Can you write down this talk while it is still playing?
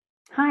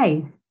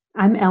Hi,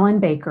 I'm Ellen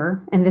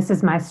Baker, and this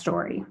is my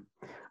story,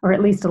 or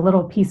at least a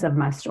little piece of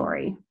my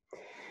story.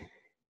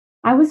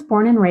 I was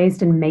born and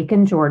raised in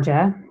Macon,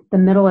 Georgia, the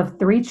middle of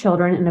three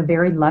children in a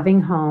very loving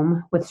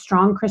home with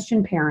strong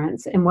Christian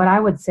parents and what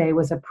I would say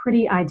was a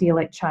pretty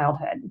idyllic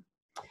childhood.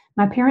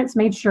 My parents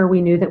made sure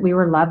we knew that we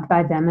were loved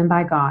by them and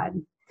by God.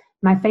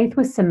 My faith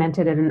was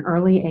cemented at an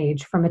early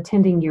age from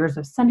attending years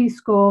of Sunday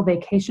school,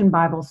 vacation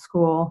Bible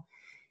school,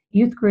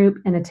 youth group,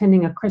 and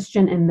attending a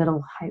Christian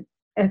middle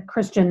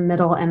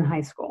and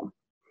high school.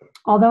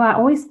 Although I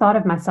always thought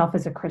of myself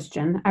as a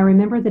Christian, I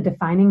remember the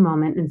defining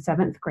moment in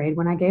seventh grade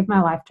when I gave my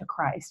life to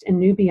Christ and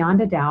knew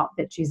beyond a doubt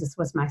that Jesus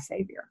was my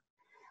Savior.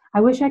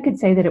 I wish I could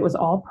say that it was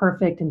all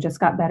perfect and just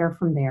got better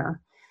from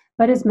there,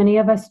 but as many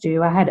of us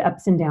do, I had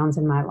ups and downs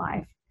in my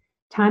life.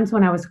 Times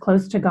when I was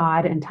close to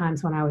God and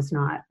times when I was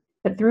not.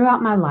 But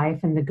throughout my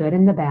life, in the good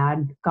and the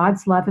bad,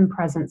 God's love and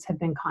presence have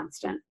been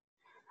constant.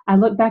 I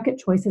look back at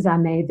choices I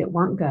made that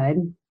weren't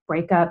good,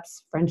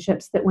 breakups,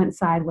 friendships that went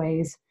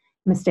sideways,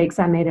 mistakes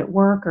I made at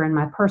work or in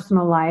my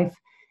personal life,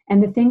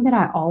 and the thing that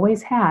I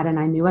always had and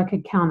I knew I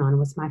could count on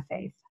was my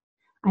faith.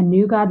 I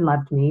knew God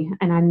loved me,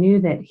 and I knew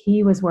that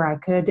He was where I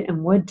could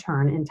and would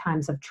turn in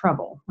times of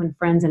trouble when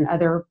friends and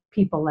other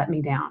people let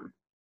me down.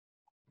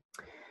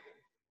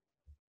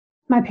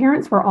 My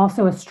parents were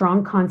also a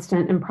strong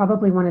constant and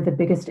probably one of the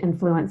biggest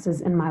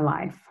influences in my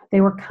life. They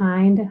were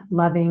kind,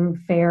 loving,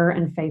 fair,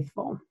 and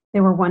faithful. They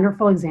were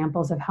wonderful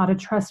examples of how to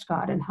trust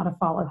God and how to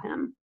follow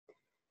Him.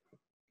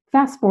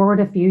 Fast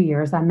forward a few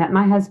years, I met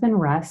my husband,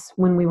 Russ,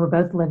 when we were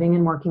both living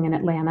and working in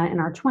Atlanta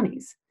in our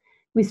 20s.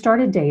 We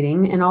started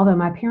dating, and although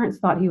my parents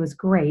thought he was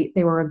great,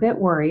 they were a bit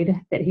worried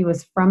that he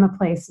was from a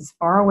place as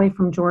far away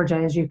from Georgia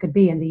as you could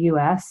be in the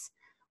U.S.,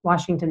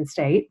 Washington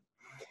State.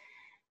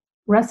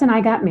 Russ and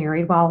I got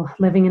married while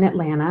living in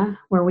Atlanta,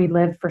 where we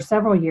lived for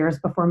several years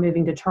before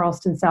moving to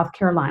Charleston, South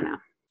Carolina.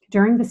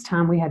 During this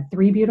time, we had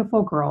three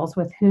beautiful girls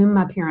with whom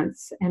my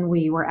parents and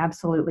we were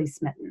absolutely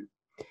smitten.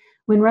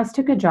 When Russ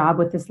took a job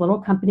with this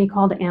little company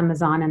called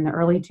Amazon in the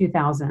early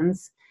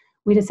 2000s,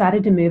 we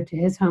decided to move to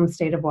his home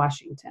state of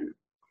Washington.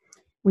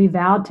 We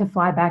vowed to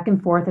fly back and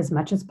forth as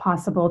much as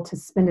possible to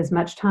spend as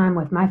much time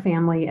with my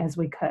family as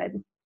we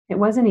could. It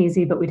wasn't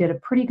easy, but we did a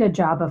pretty good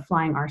job of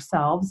flying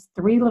ourselves,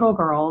 three little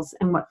girls,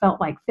 and what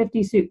felt like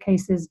 50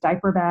 suitcases,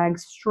 diaper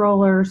bags,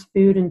 strollers,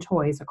 food, and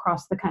toys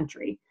across the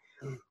country.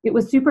 It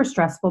was super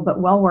stressful,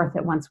 but well worth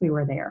it once we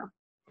were there.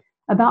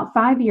 About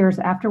 5 years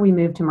after we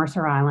moved to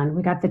Mercer Island,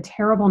 we got the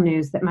terrible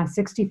news that my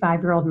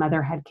 65-year-old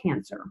mother had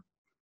cancer.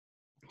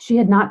 She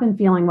had not been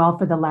feeling well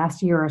for the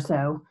last year or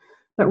so,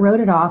 but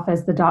wrote it off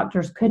as the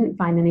doctors couldn't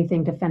find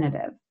anything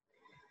definitive.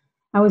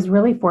 I was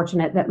really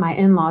fortunate that my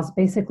in-laws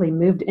basically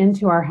moved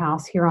into our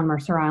house here on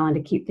Mercer Island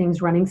to keep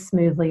things running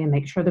smoothly and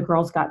make sure the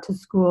girls got to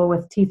school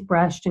with teeth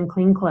brushed and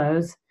clean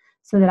clothes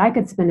so that I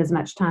could spend as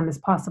much time as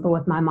possible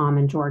with my mom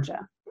in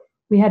Georgia.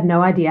 We had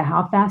no idea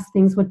how fast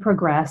things would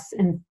progress,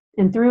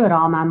 and through it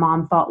all, my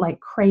mom fought like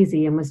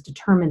crazy and was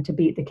determined to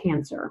beat the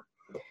cancer.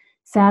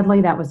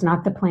 Sadly, that was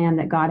not the plan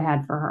that God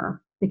had for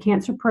her. The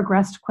cancer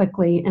progressed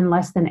quickly. In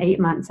less than 8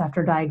 months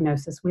after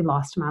diagnosis, we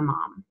lost my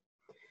mom.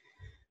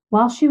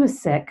 While she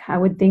was sick, I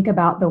would think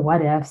about the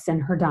what ifs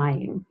and her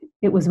dying.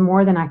 It was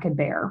more than I could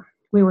bear.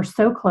 We were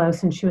so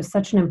close, and she was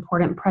such an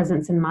important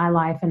presence in my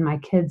life and my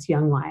kids'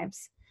 young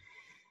lives.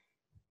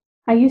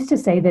 I used to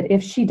say that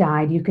if she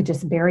died, you could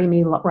just bury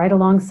me right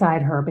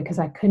alongside her because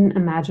I couldn't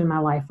imagine my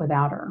life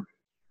without her.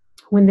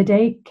 When the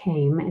day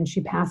came and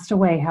she passed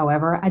away,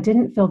 however, I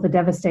didn't feel the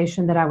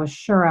devastation that I was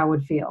sure I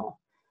would feel.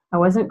 I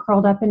wasn't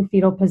curled up in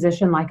fetal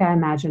position like I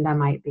imagined I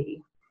might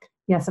be.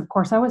 Yes, of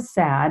course, I was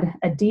sad,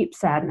 a deep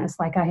sadness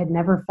like I had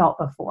never felt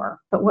before.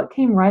 But what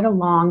came right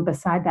along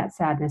beside that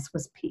sadness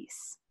was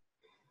peace.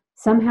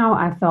 Somehow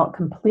I felt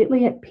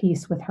completely at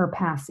peace with her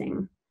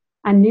passing.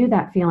 I knew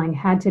that feeling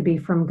had to be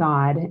from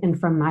God and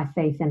from my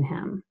faith in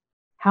Him.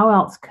 How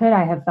else could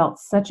I have felt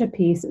such a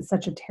peace at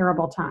such a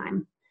terrible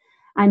time?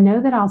 I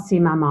know that I'll see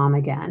my mom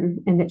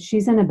again and that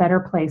she's in a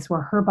better place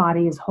where her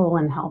body is whole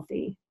and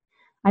healthy.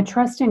 I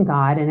trust in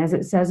God, and as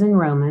it says in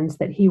Romans,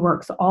 that He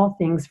works all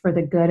things for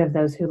the good of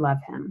those who love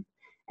Him.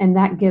 And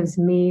that gives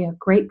me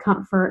great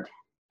comfort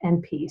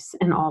and peace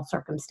in all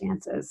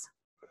circumstances.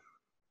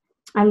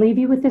 I leave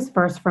you with this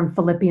verse from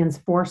Philippians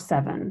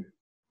 4:7.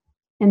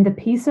 And the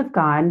peace of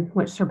God,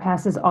 which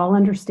surpasses all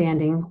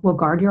understanding, will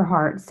guard your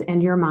hearts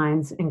and your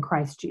minds in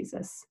Christ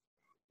Jesus.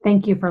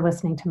 Thank you for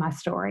listening to my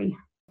story.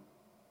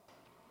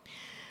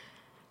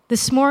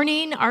 This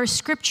morning, our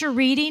scripture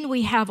reading,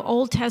 we have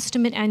Old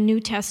Testament and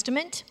New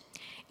Testament.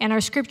 And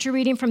our scripture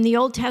reading from the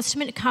Old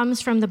Testament comes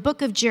from the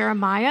book of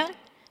Jeremiah,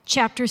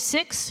 chapter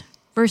 6,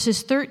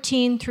 verses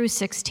 13 through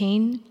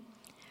 16.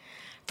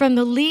 From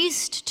the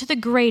least to the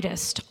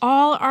greatest,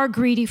 all are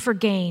greedy for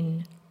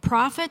gain.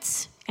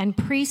 Prophets and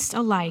priests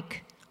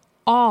alike,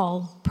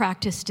 all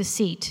practice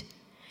deceit.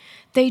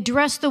 They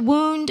dress the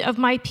wound of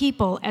my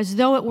people as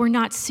though it were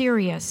not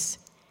serious.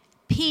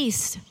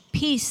 Peace,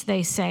 peace,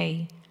 they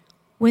say,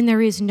 when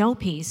there is no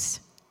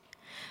peace.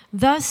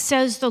 Thus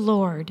says the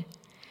Lord,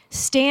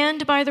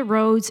 Stand by the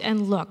roads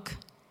and look,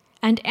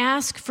 and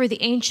ask for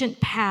the ancient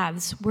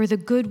paths where the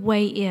good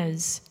way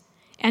is,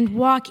 and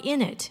walk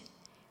in it,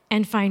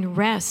 and find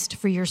rest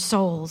for your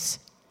souls.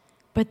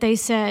 But they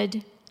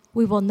said,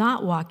 we will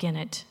not walk in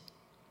it.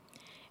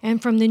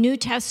 And from the New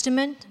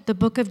Testament, the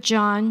book of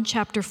John,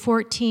 chapter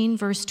 14,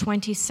 verse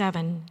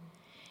 27,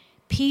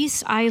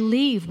 peace I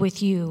leave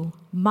with you,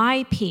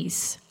 my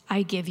peace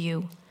I give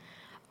you.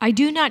 I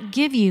do not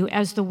give you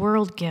as the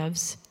world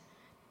gives.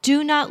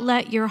 Do not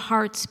let your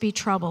hearts be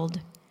troubled,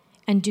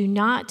 and do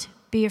not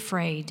be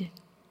afraid.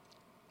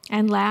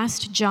 And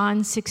last,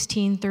 John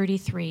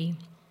 16:33.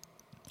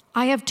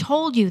 I have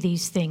told you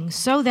these things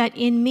so that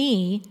in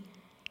me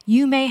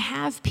you may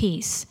have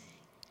peace.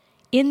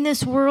 In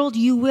this world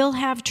you will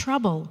have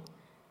trouble,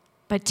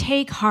 but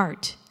take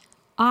heart.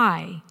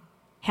 I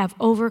have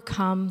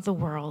overcome the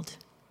world.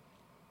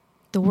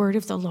 The word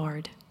of the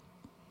Lord.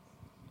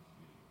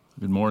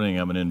 Good morning.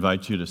 I'm going to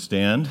invite you to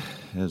stand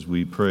as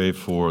we pray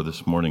for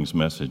this morning's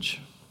message.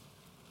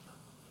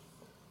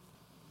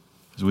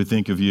 As we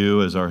think of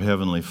you as our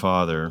Heavenly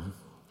Father,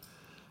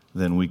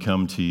 then we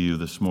come to you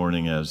this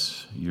morning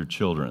as your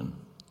children,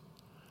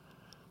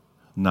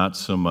 not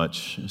so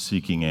much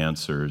seeking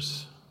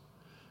answers,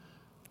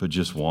 but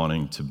just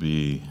wanting to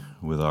be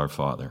with our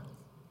Father.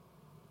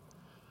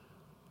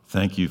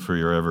 Thank you for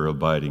your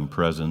ever-abiding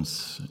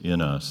presence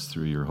in us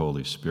through your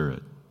Holy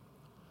Spirit.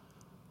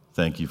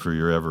 Thank you for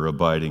your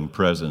ever-abiding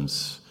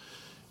presence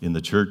in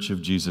the Church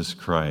of Jesus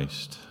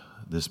Christ,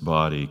 this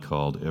body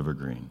called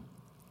Evergreen.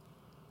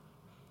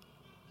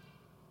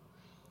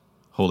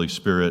 Holy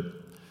Spirit,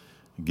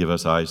 give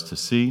us eyes to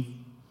see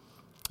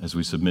as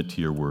we submit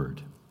to your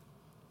word.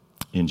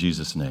 In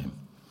Jesus' name,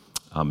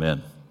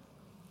 amen.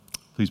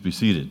 Please be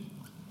seated.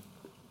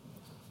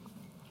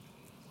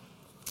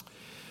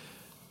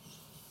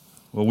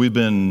 Well, we've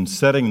been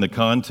setting the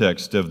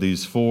context of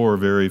these four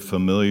very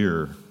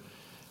familiar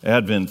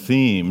Advent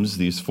themes,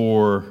 these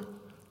four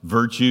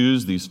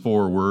virtues, these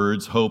four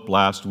words, hope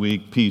last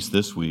week, peace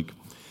this week.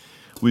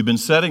 We've been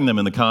setting them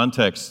in the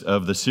context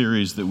of the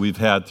series that we've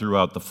had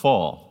throughout the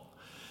fall,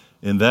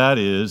 and that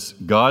is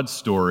God's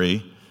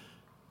story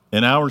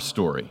and our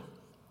story.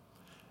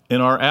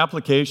 And our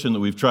application that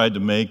we've tried to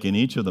make in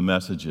each of the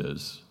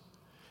messages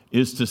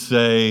is to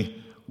say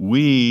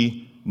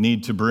we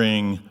need to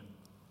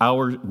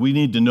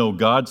know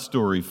God's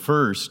story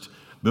first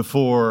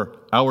before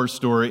our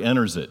story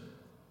enters it.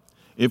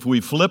 If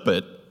we flip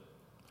it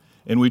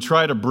and we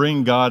try to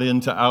bring God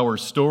into our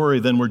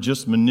story, then we're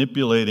just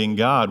manipulating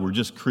God. We're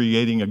just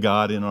creating a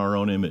God in our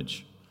own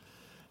image.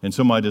 And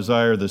so my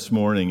desire this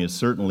morning is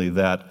certainly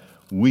that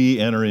we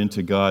enter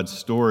into God's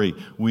story.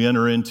 We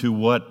enter into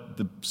what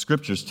the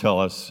Scriptures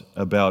tell us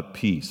about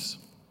peace.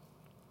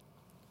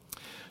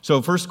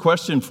 So first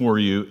question for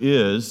you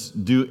is,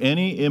 do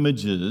any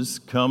images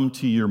come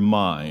to your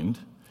mind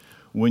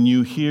when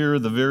you hear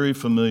the very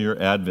familiar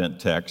Advent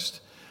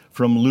text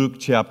from Luke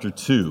chapter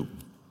 2?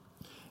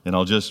 And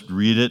I'll just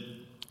read it.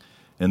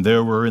 And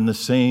there were in the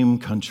same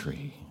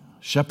country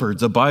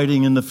shepherds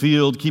abiding in the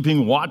field,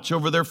 keeping watch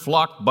over their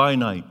flock by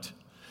night.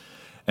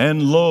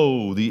 And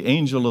lo, the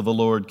angel of the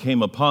Lord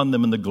came upon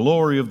them, and the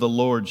glory of the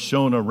Lord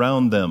shone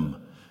around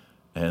them,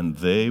 and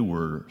they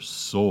were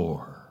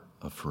sore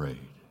afraid.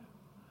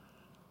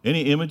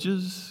 Any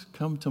images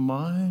come to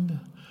mind?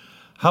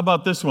 How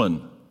about this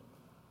one?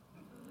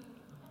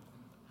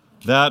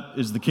 That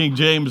is the King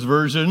James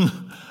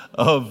Version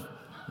of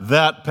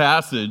that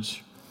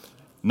passage.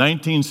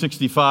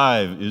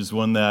 1965 is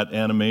when that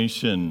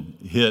animation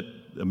hit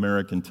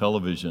American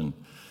television.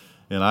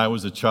 And I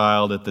was a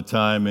child at the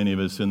time, many of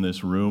us in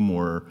this room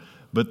were.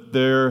 But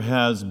there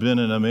has been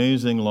an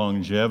amazing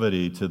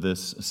longevity to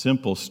this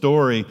simple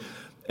story.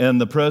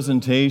 And the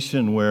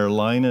presentation where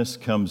Linus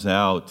comes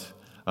out,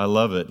 I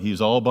love it.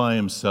 He's all by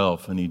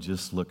himself, and he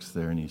just looks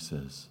there and he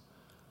says,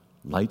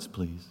 "Lights,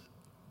 please."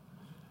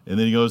 And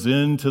then he goes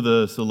into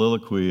the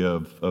soliloquy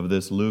of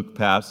this Luke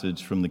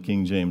passage from the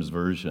King James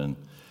Version.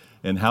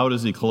 And how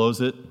does he close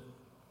it?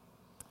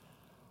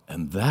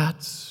 And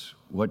that's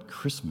what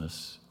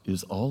Christmas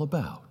is all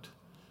about.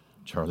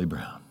 Charlie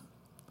Brown.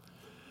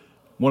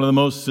 One of the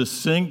most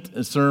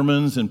succinct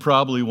sermons and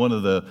probably one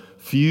of the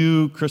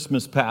few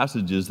Christmas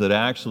passages that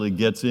actually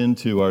gets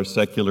into our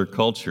secular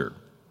culture.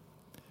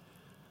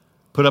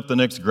 Put up the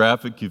next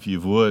graphic if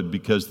you would,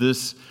 because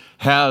this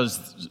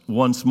has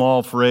one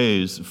small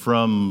phrase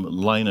from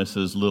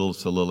Linus's little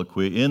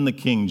soliloquy in the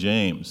King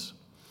James.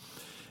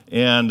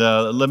 And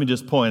let me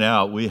just point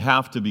out, we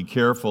have to be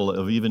careful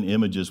of even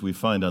images we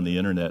find on the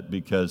internet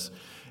because,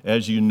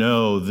 as you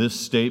know, this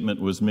statement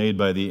was made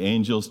by the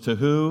angels to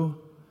who?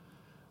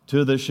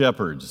 To the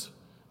shepherds.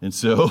 And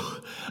so,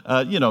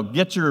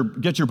 get your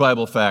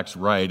Bible facts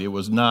right. It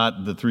was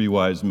not the three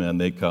wise men.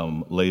 They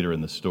come later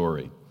in the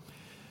story.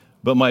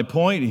 But my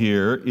point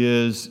here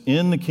is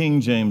in the King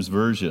James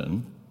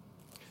Version,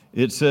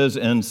 it says,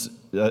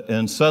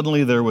 and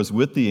suddenly there was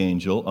with the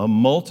angel a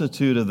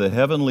multitude of the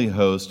heavenly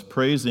host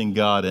praising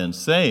God and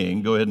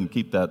saying, go ahead and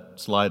keep that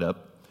slide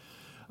up,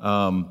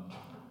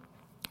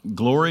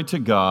 Glory to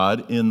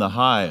God in the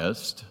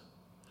highest,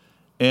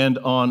 and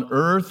on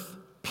earth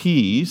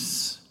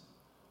peace,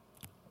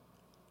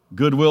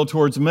 goodwill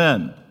towards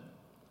men.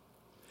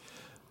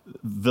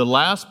 The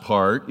last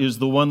part is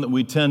the one that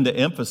we tend to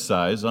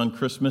emphasize on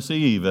Christmas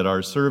Eve at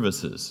our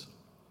services.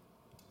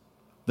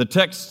 The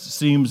text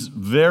seems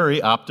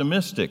very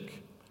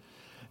optimistic.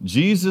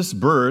 Jesus'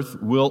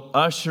 birth will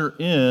usher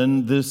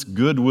in this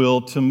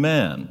goodwill to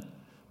man,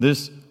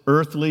 this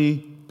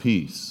earthly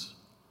peace.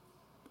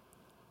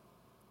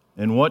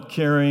 And what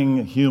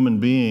caring human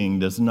being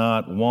does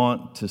not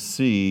want to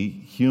see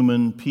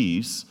human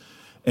peace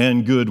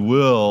and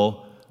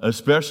goodwill,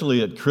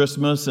 especially at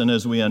Christmas and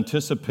as we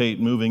anticipate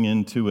moving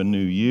into a new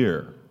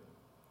year?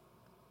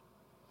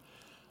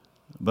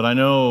 But I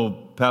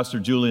know Pastor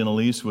Julie and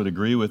Elise would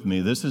agree with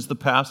me. This is the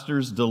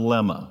pastor's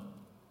dilemma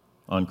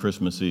on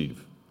Christmas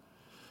Eve.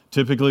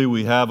 Typically,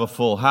 we have a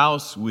full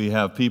house. We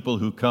have people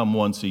who come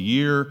once a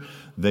year.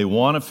 They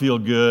want to feel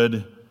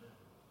good.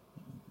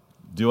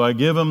 Do I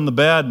give them the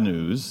bad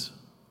news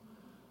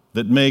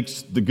that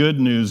makes the good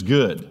news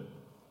good?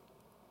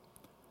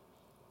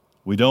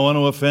 We don't want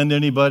to offend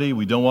anybody.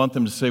 We don't want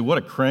them to say, what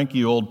a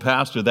cranky old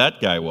pastor that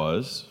guy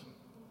was.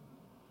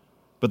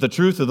 But the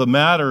truth of the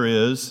matter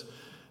is,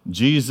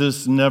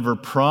 Jesus never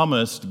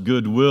promised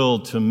goodwill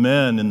to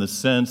men in the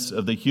sense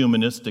of the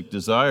humanistic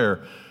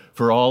desire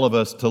for all of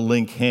us to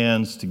link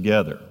hands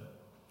together.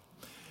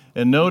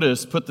 And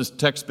notice, put this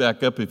text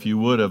back up if you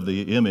would of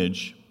the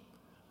image.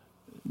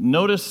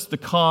 Notice the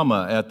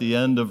comma at the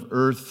end of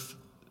earth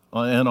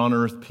and on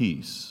earth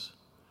peace.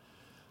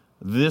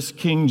 This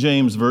King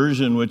James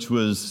Version, which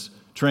was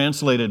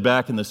translated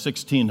back in the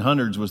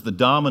 1600s, was the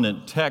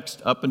dominant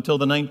text up until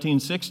the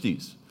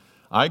 1960s.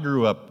 I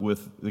grew up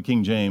with the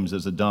King James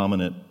as a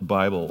dominant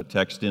Bible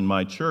text in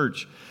my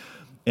church.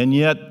 And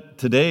yet,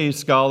 today,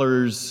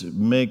 scholars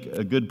make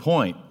a good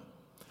point.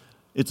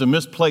 It's a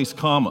misplaced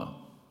comma.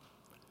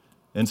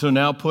 And so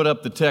now put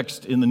up the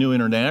text in the New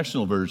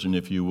International Version,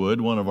 if you would,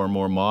 one of our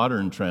more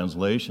modern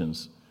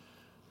translations.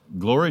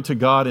 Glory to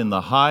God in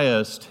the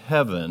highest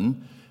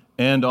heaven,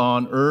 and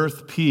on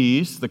earth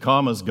peace. The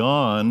comma's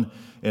gone,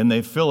 and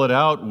they fill it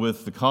out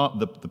with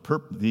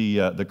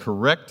the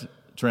correct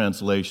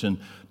translation,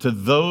 to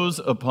those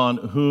upon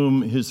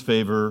whom his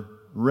favor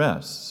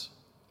rests.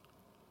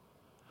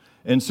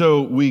 And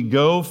so we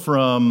go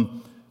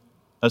from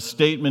a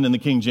statement in the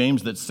King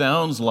James that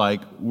sounds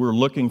like we're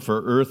looking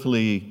for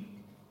earthly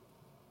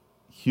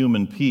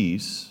human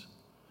peace,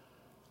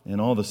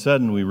 and all of a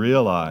sudden we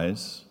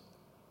realize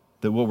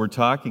that what we're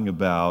talking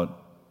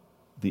about,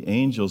 the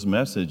angel's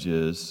message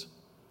is,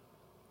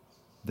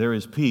 there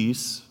is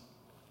peace,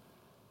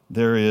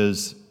 there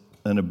is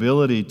an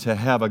ability to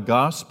have a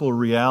gospel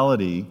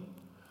reality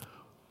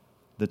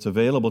that's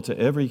available to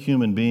every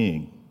human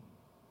being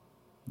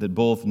that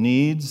both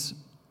needs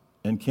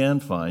and can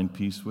find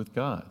peace with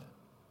God.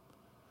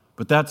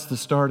 But that's the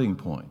starting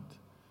point.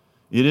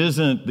 It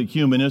isn't the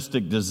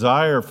humanistic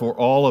desire for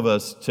all of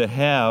us to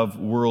have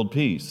world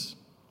peace.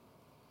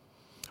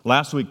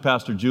 Last week,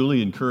 Pastor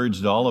Julie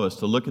encouraged all of us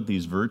to look at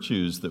these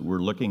virtues that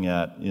we're looking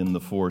at in the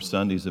 4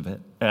 Sundays of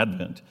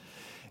Advent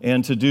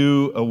and to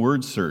do a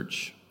word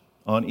search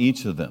on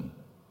each of them.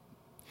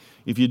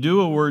 If you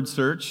do a word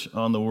search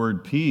on the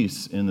word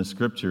peace in the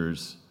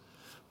Scriptures,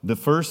 the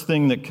first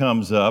thing that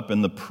comes up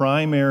and the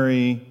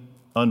primary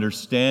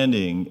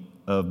understanding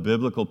of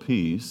biblical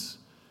peace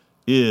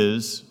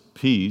is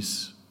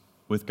peace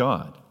with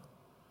God.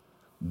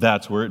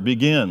 That's where it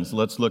begins.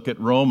 Let's look at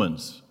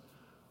Romans,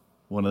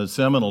 one of the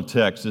seminal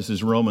texts. This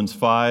is Romans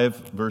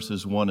 5,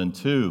 verses 1 and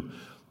 2.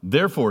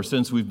 Therefore,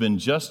 since we've been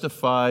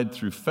justified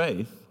through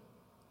faith,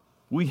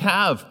 we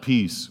have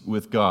peace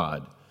with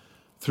God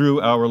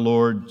through our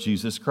Lord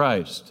Jesus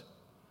Christ,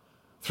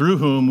 through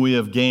whom we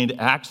have gained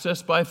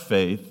access by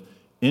faith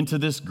into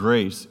this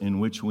grace in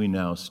which we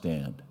now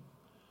stand.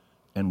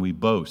 And we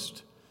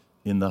boast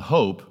in the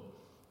hope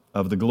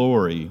of the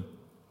glory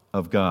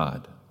of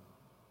God.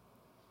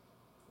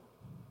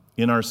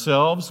 In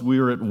ourselves, we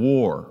are at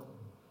war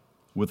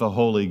with a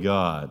holy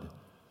God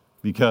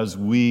because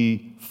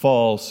we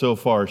fall so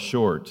far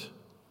short.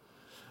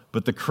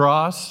 But the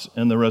cross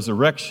and the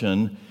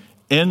resurrection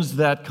ends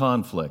that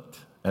conflict,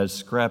 as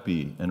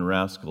Scrappy and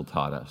Rascal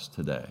taught us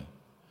today.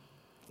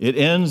 It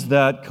ends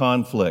that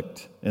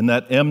conflict and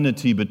that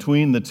enmity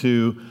between the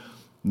two,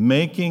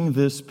 making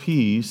this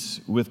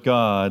peace with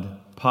God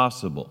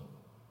possible.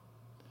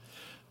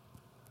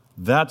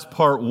 That's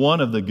part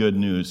one of the good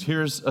news.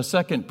 Here's a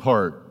second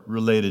part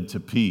related to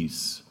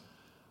peace.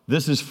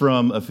 This is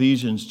from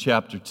Ephesians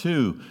chapter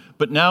 2.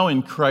 But now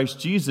in Christ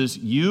Jesus,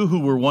 you who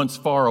were once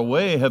far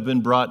away have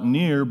been brought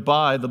near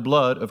by the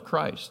blood of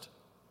Christ.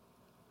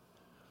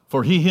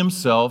 For he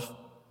himself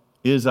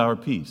is our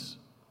peace,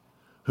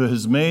 who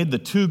has made the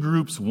two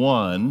groups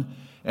one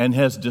and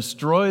has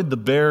destroyed the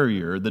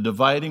barrier, the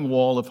dividing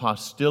wall of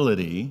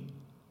hostility,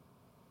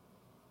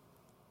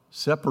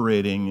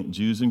 separating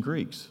Jews and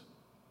Greeks.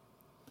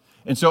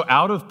 And so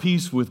out of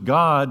peace with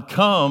God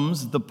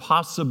comes the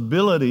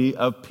possibility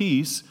of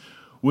peace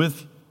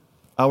with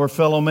our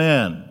fellow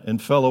man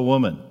and fellow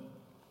woman.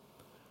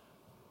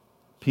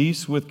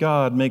 Peace with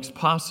God makes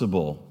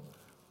possible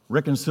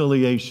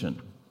reconciliation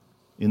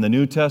in the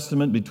New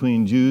Testament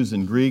between Jews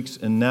and Greeks,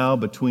 and now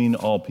between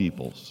all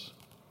peoples.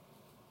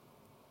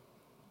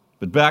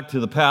 But back to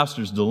the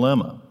pastor's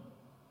dilemma.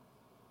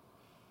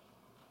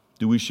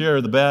 Do we share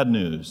the bad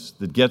news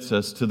that gets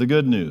us to the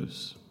good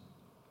news?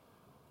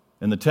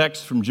 And the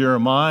text from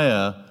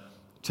Jeremiah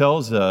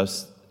tells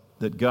us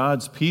that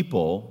God's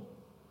people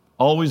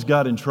always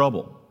got in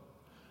trouble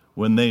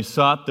when they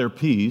sought their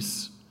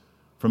peace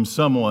from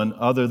someone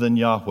other than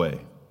Yahweh.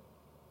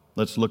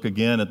 Let's look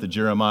again at the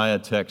Jeremiah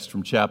text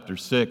from chapter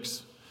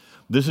 6.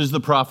 This is the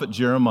prophet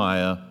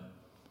Jeremiah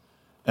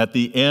at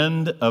the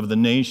end of the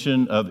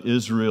nation of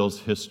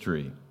Israel's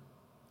history.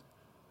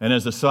 And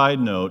as a side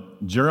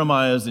note,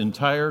 Jeremiah's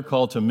entire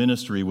call to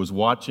ministry was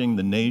watching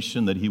the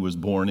nation that he was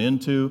born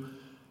into,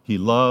 he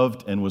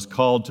loved, and was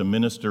called to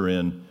minister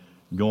in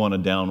go on a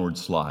downward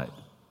slide.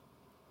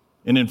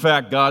 And in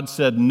fact, God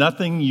said,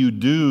 nothing you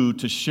do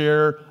to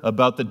share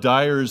about the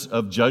dyers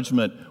of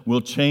judgment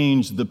will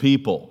change the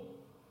people.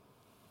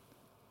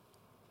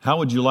 How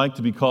would you like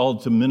to be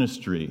called to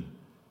ministry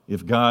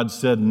if God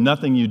said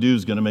nothing you do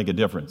is going to make a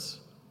difference?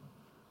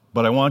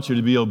 But I want you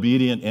to be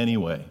obedient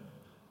anyway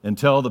and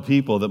tell the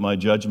people that my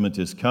judgment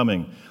is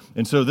coming.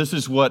 And so this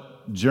is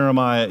what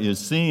Jeremiah is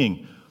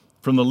seeing.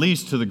 From the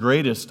least to the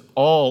greatest,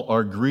 all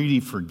are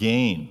greedy for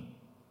gain.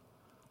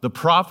 The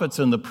prophets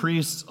and the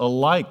priests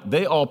alike,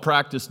 they all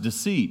practice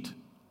deceit.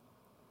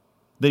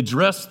 They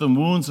dress the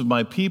wounds of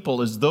my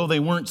people as though they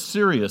weren't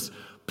serious.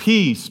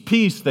 Peace,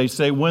 peace, they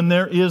say, when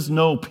there is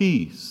no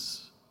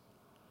peace.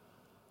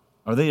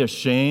 Are they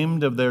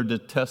ashamed of their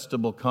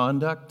detestable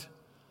conduct?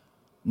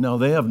 No,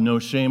 they have no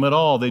shame at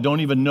all. They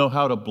don't even know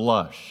how to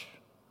blush.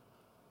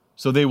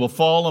 So they will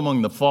fall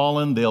among the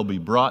fallen. They'll be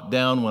brought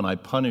down when I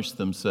punish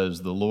them,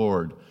 says the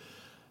Lord.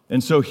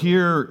 And so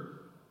here,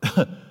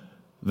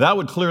 that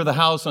would clear the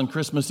house on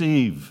Christmas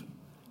Eve.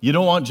 You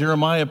don't want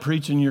Jeremiah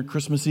preaching your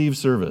Christmas Eve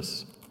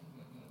service.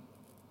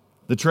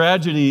 The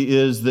tragedy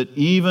is that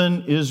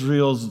even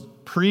Israel's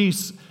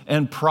priests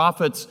and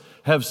prophets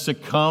have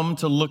succumbed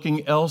to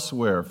looking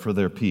elsewhere for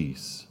their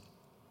peace.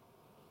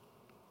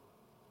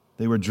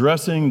 They were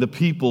dressing the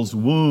people's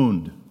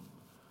wound.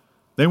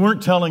 They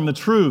weren't telling the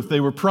truth. They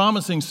were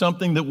promising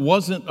something that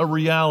wasn't a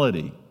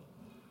reality.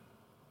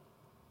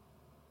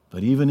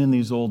 But even in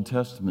these Old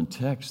Testament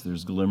texts,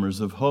 there's glimmers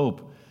of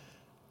hope.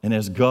 And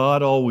as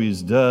God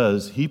always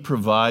does, He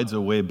provides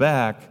a way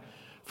back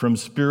from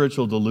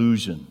spiritual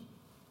delusion.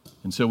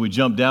 And so we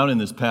jump down in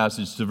this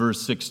passage to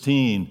verse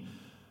 16.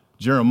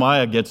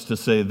 Jeremiah gets to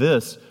say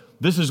this.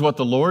 This is what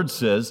the Lord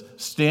says,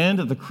 stand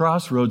at the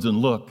crossroads and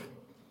look.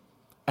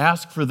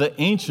 Ask for the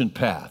ancient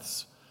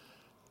paths.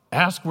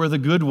 Ask where the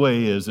good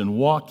way is and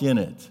walk in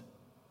it.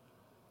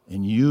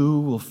 And you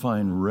will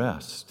find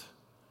rest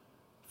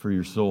for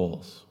your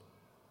souls.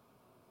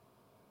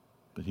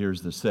 But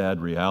here's the sad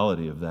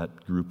reality of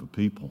that group of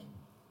people.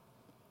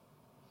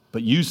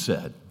 But you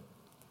said,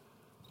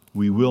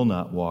 we will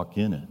not walk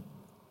in it.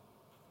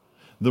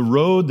 The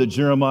road that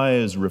Jeremiah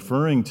is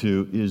referring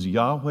to is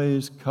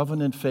Yahweh's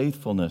covenant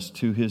faithfulness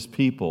to His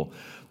people.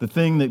 The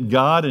thing that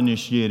God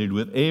initiated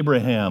with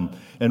Abraham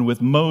and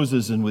with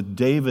Moses and with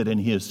David,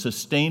 and He has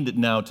sustained it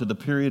now to the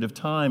period of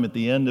time at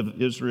the end of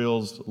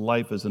Israel's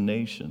life as a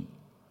nation.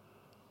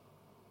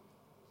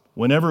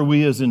 Whenever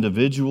we as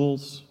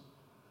individuals,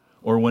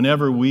 or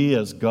whenever we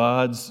as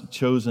God's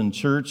chosen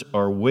church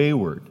are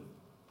wayward,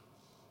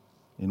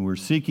 and we're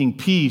seeking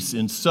peace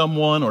in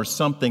someone or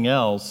something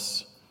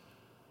else,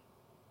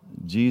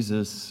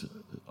 Jesus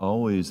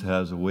always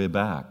has a way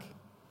back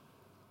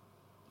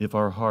if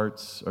our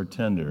hearts are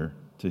tender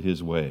to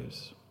His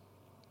ways.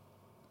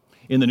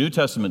 In the New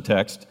Testament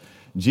text,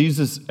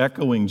 Jesus,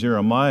 echoing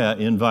Jeremiah,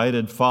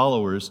 invited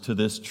followers to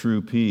this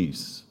true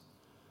peace.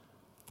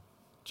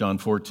 John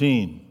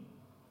 14,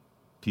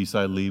 peace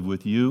I leave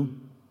with you,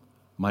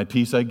 my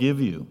peace I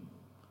give you.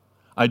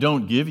 I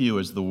don't give you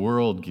as the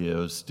world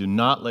gives. Do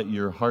not let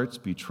your hearts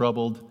be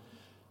troubled,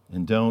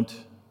 and don't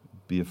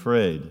be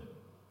afraid.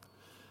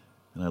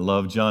 And I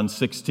love John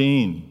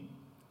 16.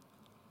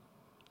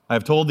 I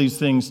have told these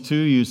things to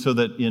you so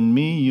that in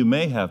me you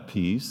may have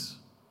peace.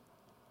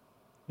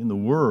 In the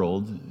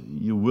world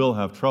you will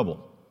have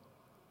trouble.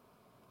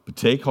 But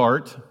take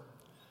heart,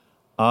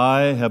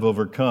 I have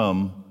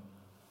overcome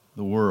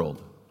the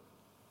world.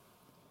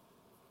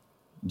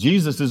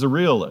 Jesus is a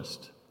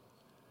realist.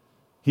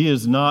 He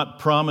is not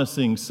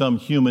promising some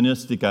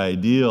humanistic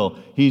ideal.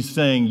 He's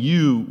saying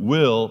you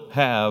will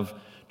have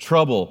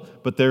trouble,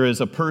 but there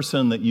is a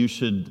person that you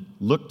should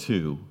look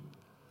to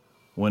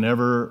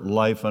whenever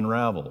life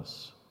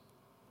unravels.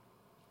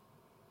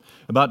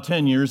 About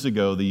 10 years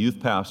ago, the youth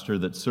pastor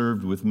that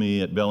served with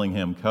me at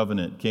Bellingham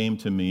Covenant came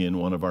to me in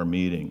one of our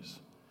meetings,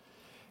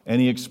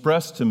 and he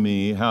expressed to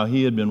me how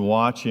he had been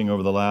watching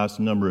over the last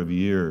number of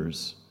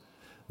years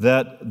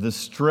that the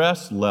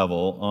stress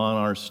level on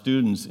our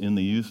students in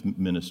the youth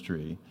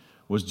ministry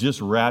was just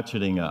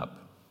ratcheting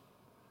up.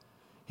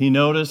 He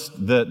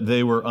noticed that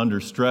they were under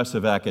stress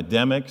of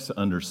academics,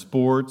 under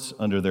sports,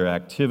 under their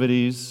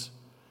activities.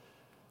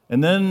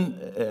 And then,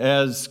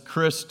 as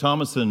Chris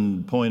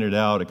Thomason pointed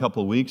out a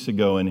couple of weeks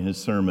ago in his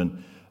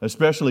sermon,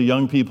 especially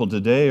young people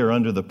today are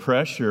under the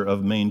pressure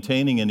of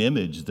maintaining an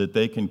image that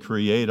they can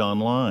create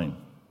online.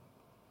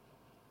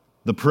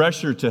 The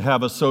pressure to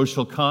have a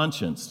social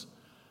conscience.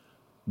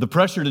 The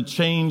pressure to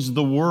change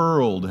the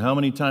world. How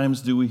many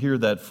times do we hear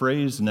that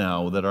phrase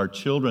now that our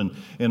children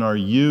and our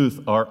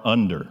youth are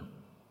under?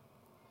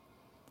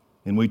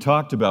 And we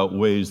talked about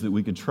ways that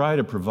we could try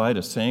to provide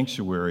a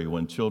sanctuary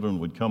when children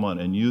would come on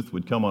and youth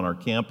would come on our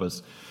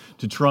campus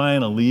to try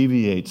and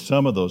alleviate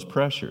some of those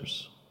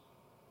pressures.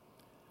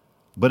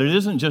 But it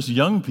isn't just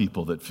young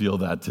people that feel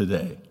that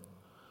today.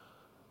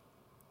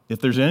 If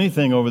there's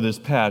anything over this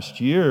past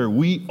year,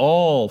 we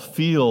all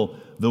feel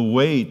the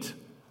weight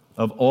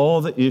of all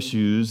the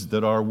issues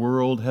that our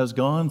world has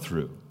gone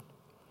through.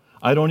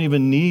 I don't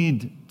even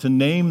need to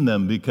name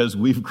them because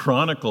we've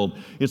chronicled.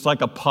 It's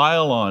like a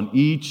pile-on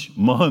each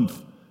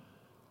month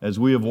as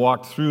we have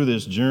walked through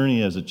this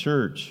journey as a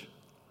church.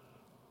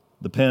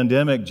 The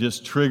pandemic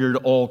just triggered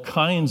all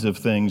kinds of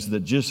things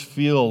that just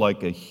feel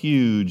like a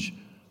huge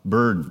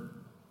burden.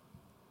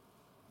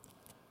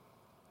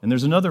 And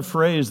there's another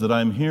phrase that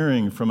I'm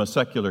hearing from a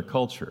secular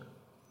culture.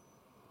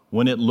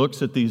 When it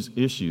looks at these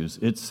issues,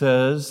 it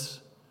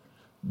says,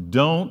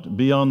 don't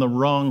be on the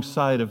wrong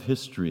side of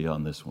history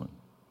on this one.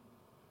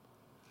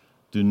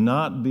 Do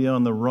not be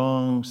on the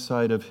wrong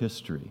side of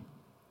history.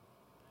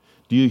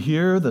 Do you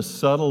hear the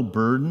subtle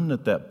burden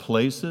that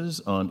places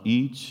on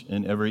each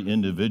and every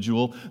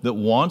individual that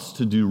wants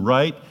to do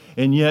right,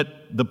 and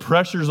yet the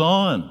pressure's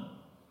on?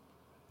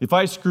 If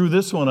I screw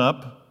this one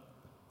up,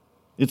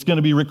 it's going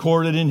to be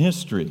recorded in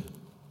history.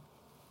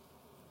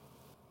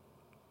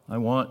 I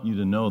want you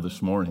to know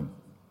this morning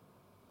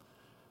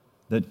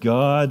that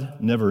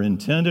God never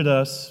intended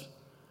us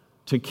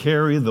to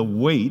carry the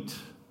weight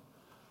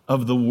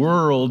of the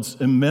world's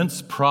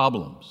immense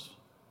problems.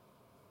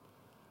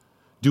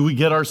 Do we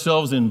get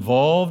ourselves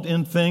involved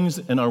in things,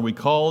 and are we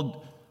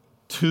called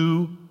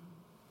to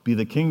be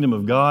the kingdom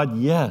of God?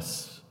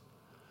 Yes.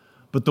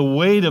 But the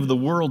weight of the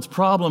world's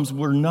problems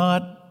were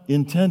not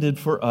intended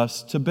for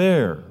us to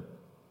bear.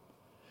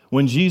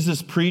 When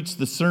Jesus preached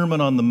the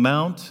Sermon on the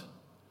Mount,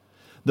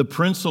 the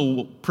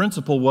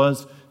principle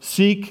was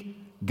seek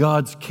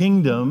God's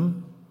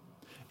kingdom,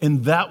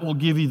 and that will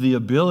give you the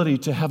ability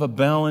to have a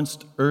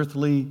balanced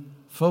earthly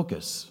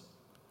focus.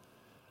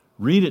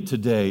 Read it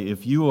today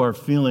if you are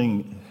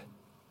feeling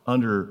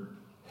under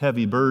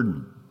heavy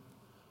burden.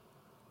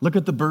 Look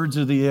at the birds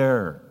of the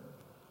air.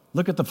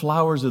 Look at the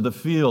flowers of the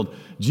field.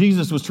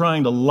 Jesus was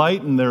trying to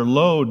lighten their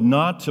load,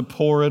 not to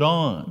pour it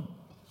on.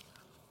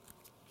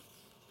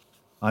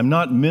 I'm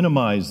not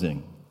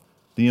minimizing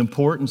the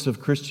importance of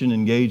Christian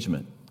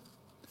engagement.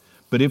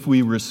 But if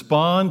we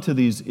respond to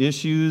these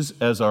issues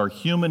as our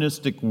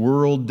humanistic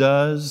world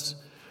does,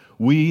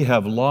 we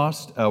have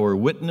lost our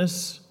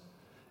witness,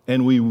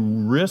 and we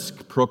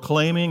risk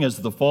proclaiming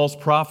as the false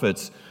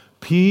prophets,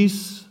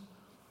 peace,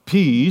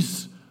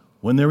 peace,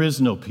 when there is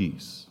no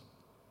peace.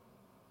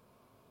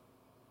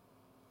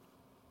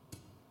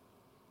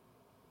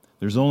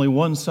 There's only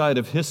one side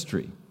of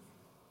history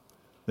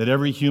that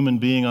every human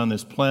being on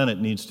this planet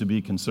needs to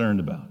be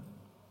concerned about,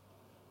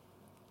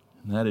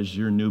 and that is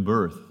your new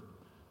birth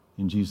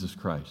in Jesus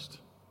Christ,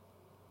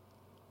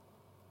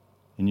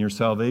 in your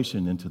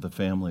salvation into the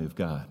family of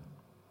God.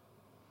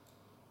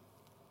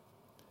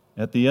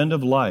 At the end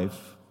of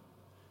life,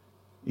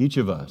 each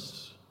of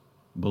us,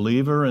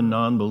 believer and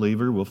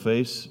non-believer, will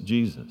face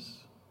Jesus.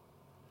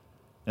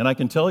 And I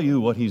can tell you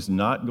what he's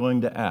not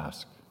going to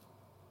ask.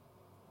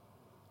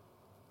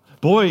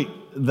 Boy,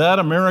 that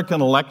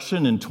American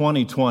election in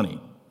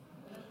 2020,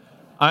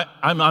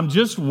 I'm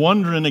just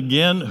wondering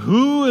again,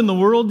 who in the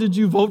world did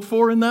you vote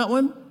for in that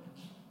one?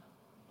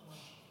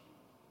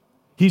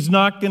 He's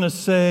not going to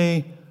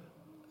say,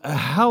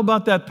 how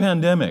about that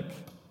pandemic?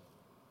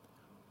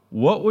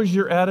 What was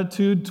your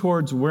attitude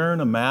towards wearing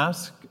a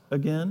mask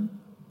again?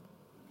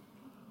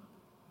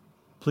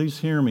 Please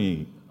hear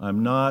me.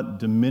 I'm not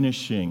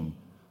diminishing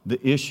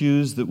the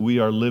issues that we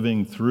are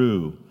living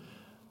through.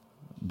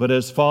 But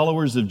as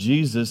followers of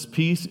Jesus,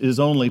 peace is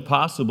only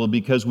possible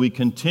because we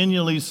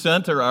continually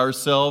center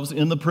ourselves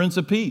in the Prince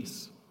of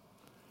Peace.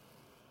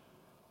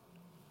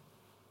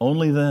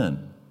 Only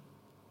then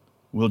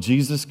will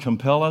Jesus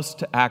compel us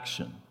to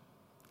action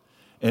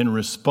and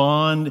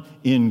respond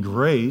in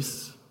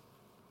grace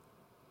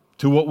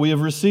to what we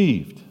have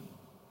received.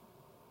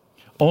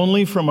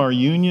 Only from our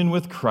union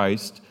with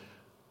Christ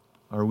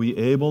are we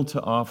able to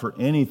offer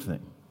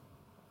anything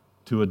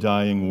to a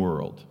dying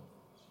world.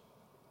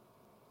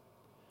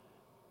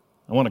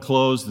 I want to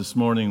close this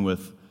morning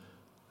with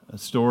a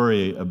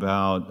story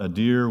about a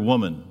dear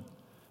woman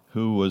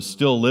who was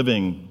still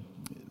living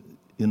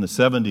in the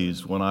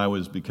 70s when I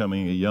was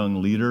becoming a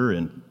young leader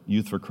in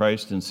Youth for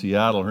Christ in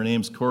Seattle. Her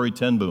name's Corrie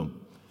ten Boom.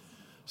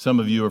 Some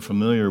of you are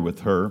familiar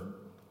with her.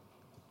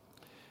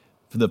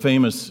 The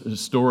famous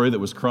story that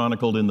was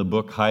chronicled in the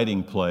book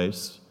Hiding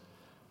Place.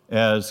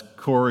 as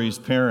Corey's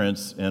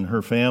parents and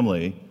her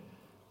family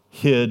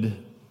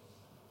hid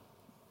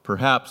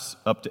perhaps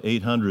up to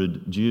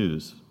 800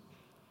 Jews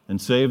and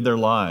saved their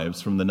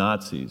lives from the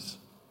Nazis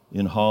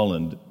in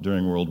Holland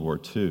during World War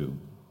II.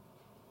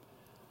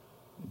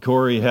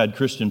 Corey had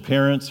Christian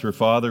parents. Her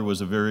father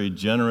was a very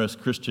generous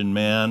Christian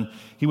man.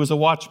 He was a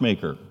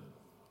watchmaker.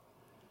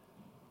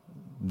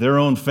 Their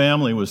own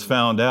family was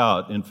found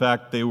out. In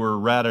fact, they were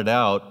ratted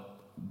out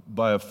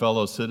by a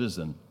fellow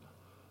citizen,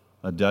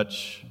 a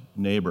Dutch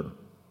neighbor,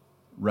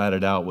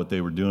 ratted out what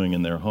they were doing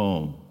in their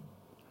home.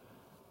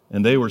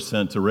 And they were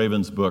sent to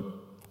Ravensbrück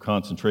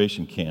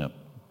concentration camp,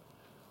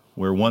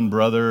 where one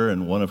brother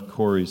and one of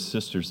Corey's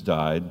sisters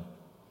died.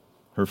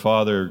 Her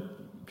father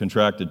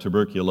contracted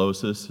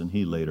tuberculosis, and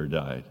he later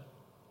died.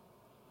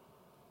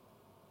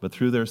 But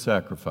through their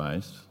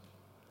sacrifice,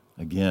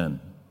 again,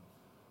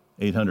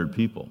 800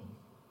 people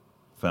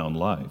found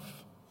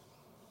life.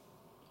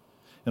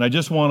 And I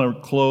just want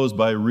to close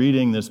by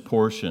reading this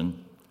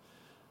portion.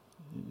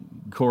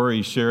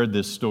 Corey shared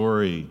this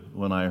story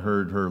when I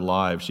heard her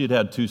live. She had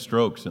had 2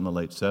 strokes in the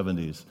late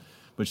 70s,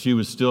 but she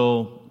was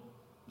still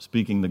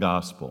speaking the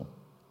gospel.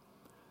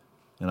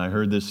 And I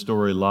heard this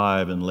story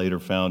live and later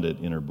found it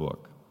in her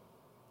book.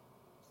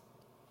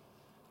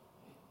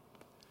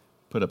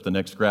 Put up the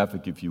next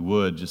graphic if you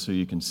would, just so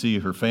you can see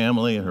her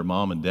family, her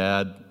mom and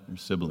dad, her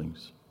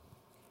siblings.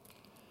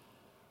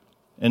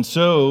 And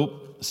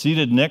so,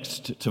 seated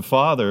next to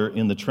Father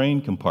in the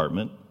train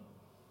compartment,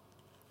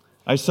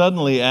 I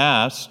suddenly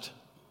asked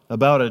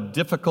about a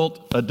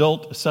difficult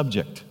adult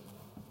subject.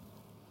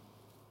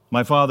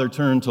 My father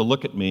turned to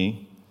look at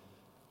me,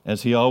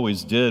 as he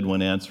always did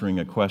when answering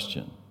a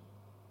question.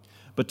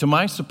 But to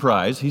my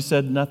surprise, he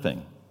said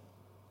nothing.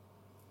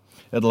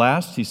 At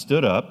last, he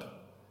stood up.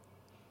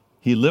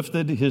 He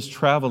lifted his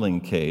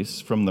traveling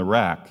case from the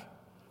rack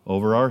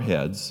over our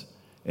heads,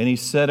 and he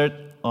set it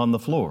on the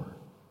floor.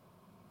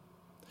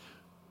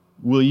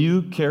 "Will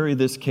you carry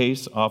this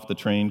case off the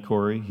train,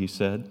 Corey?" he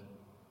said.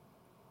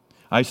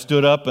 I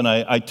stood up and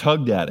I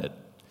tugged at it.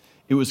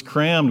 It was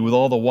crammed with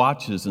all the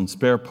watches and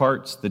spare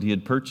parts that he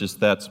had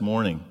purchased that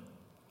morning.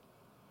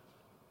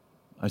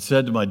 I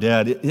said to my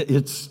dad,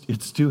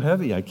 it's too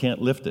heavy. I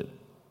can't lift it.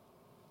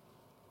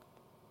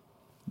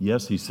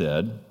 "Yes," he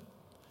said,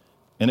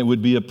 "and it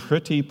would be a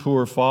pretty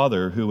poor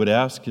father who would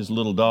ask his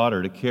little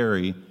daughter to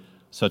carry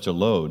such a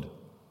load."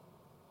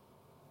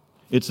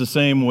 It's the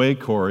same way,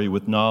 Corey,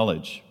 with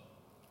knowledge.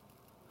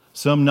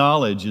 Some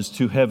knowledge is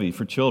too heavy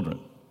for children.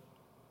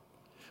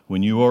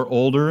 When you are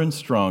older and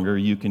stronger,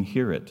 you can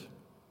hear it.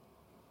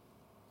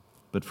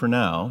 But for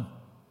now,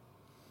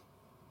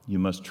 you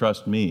must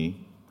trust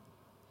me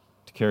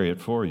to carry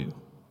it for you.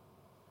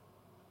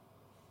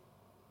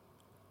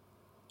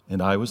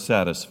 And I was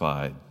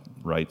satisfied,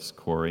 writes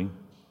Corey.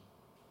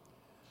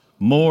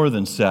 More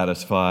than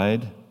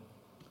satisfied,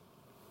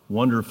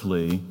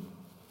 wonderfully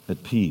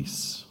at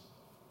peace.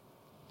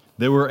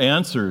 There were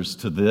answers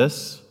to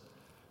this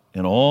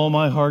and all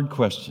my hard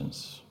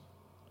questions.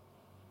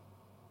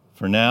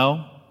 For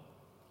now,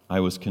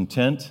 I was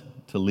content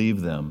to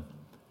leave them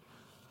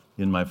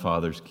in my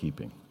Father's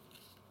keeping.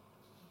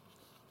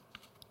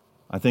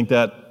 I think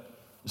that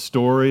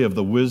story of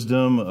the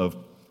wisdom of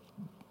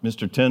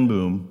Mr. Ten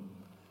Boom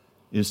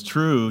is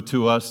true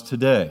to us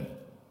today.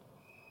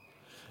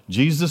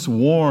 Jesus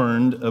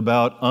warned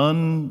about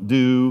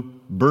undue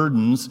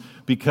burdens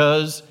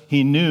because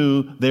he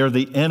knew they're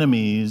the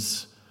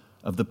enemies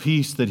of the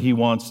peace that he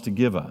wants to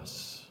give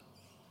us.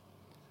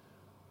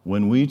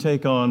 When we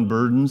take on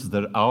burdens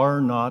that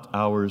are not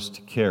ours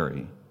to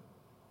carry,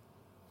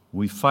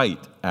 we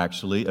fight,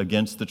 actually,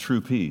 against the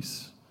true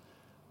peace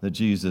that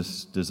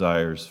Jesus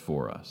desires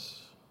for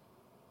us.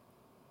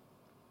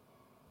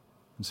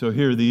 And so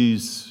hear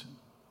these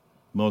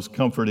most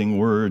comforting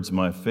words,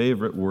 my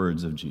favorite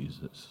words of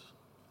Jesus.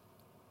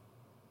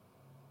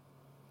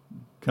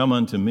 "Come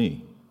unto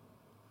me,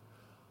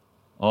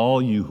 all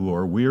you who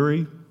are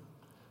weary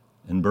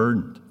and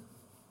burdened,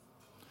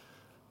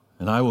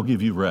 and I will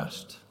give you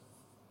rest.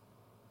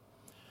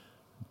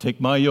 Take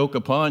my yoke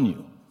upon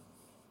you.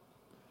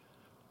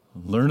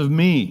 Learn of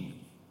me,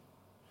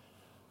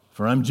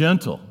 for I'm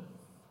gentle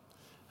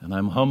and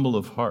I'm humble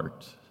of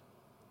heart.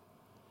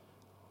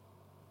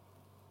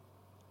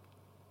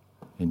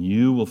 And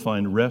you will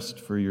find rest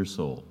for your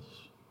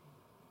souls.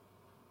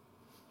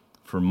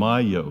 For my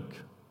yoke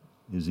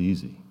is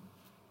easy,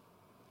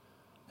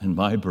 and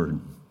my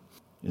burden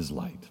is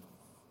light."